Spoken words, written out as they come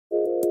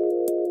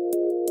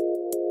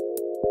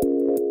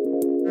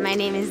My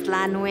name is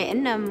Lan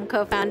Nguyen. I'm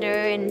co-founder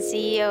and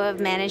CEO of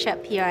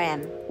ManageUp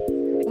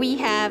PRM. We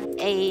have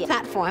a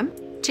platform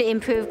to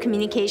improve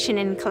communication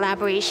and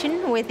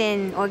collaboration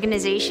within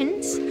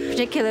organizations.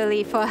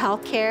 Particularly for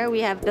healthcare,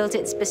 we have built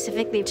it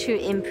specifically to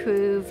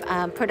improve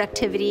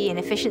productivity and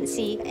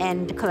efficiency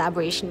and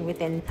collaboration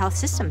within health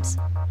systems.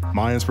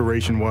 My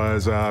inspiration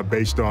was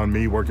based on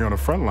me working on the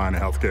front line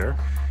of healthcare.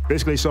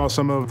 Basically saw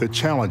some of the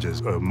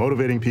challenges of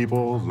motivating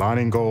people,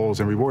 lining goals,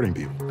 and rewarding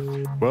people.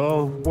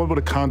 Well, what would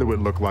a conduit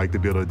look like to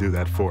be able to do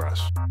that for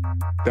us?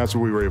 That's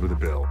what we were able to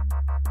build.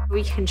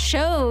 We can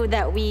show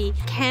that we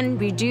can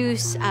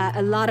reduce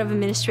a lot of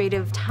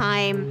administrative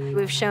time.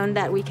 We've shown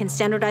that we can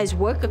standardize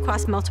work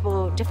across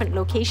multiple different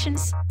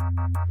locations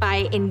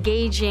by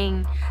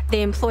engaging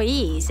the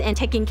employees and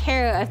taking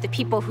care of the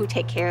people who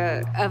take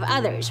care of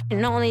others.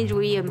 And not only do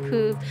we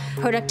improve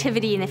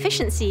productivity and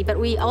efficiency, but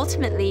we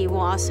ultimately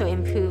will also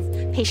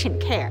improve patient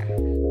care.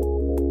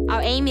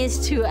 Our aim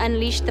is to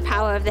unleash the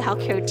power of the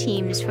healthcare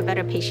teams for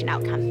better patient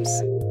outcomes.